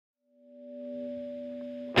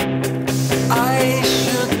I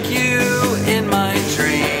shook you in my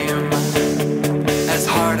dream as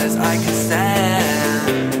hard as I could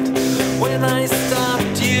stand. When I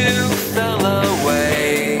stopped, you fell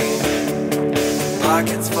away,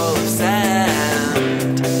 pockets full of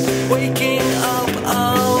sand. Waking up a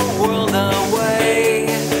world away,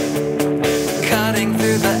 cutting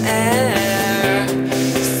through the air,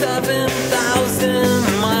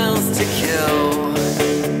 7,000 miles to kill.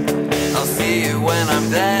 I'll see you when I'm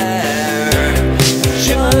there.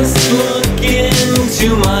 Just look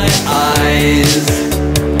into my eyes,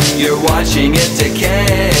 you're watching it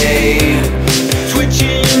decay,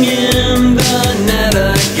 twitching in the net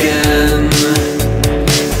again,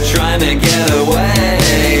 trying to get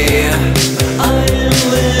away. I'm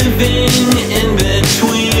living in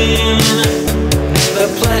between the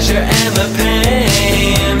pleasure and the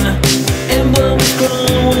pain, emblems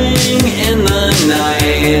glowing in the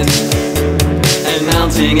night and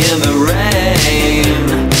melting in the rain.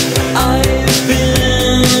 I've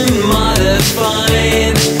been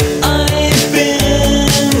modified, I've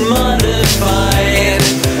been modified.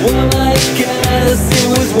 Well, I guess it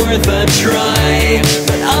was worth a try,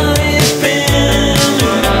 but I've been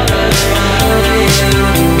modified.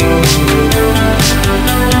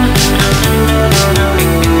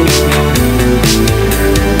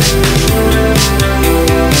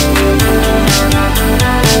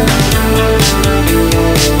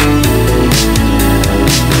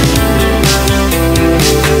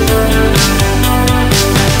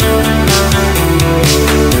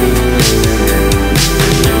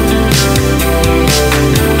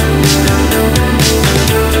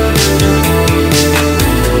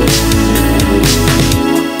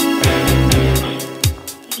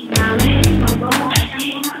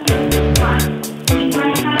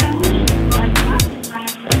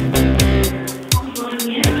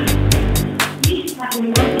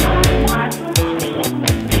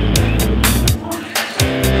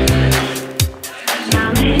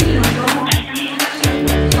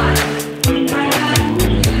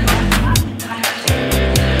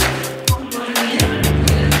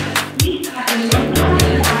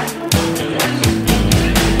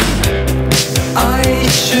 I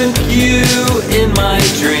shook you in my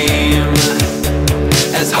dream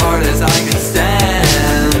as hard as I could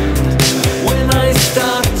stand. When I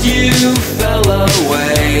stopped, you fell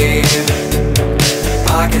away,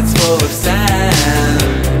 pockets full of sand.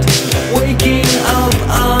 Waking up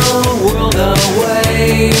a world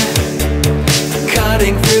away,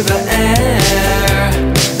 cutting through the air,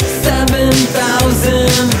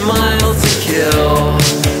 7,000 miles to kill.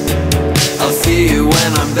 I'll see you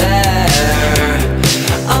when I'm there.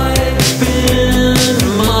 I've been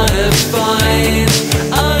modified,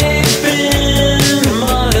 I've been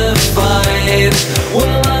modified.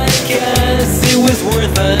 Well, I guess it was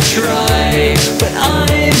worth a try, but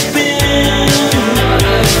I've been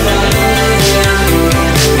modified.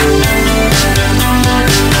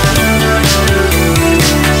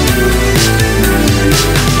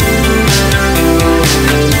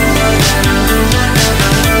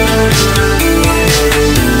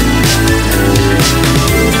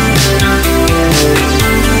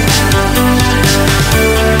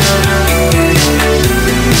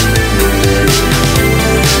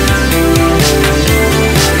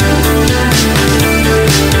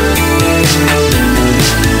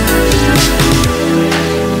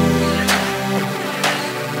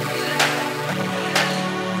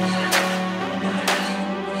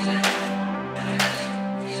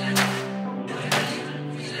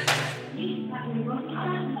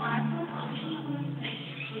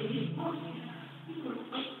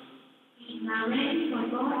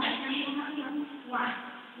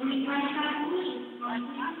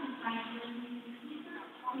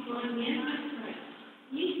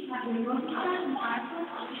 Nikt na tym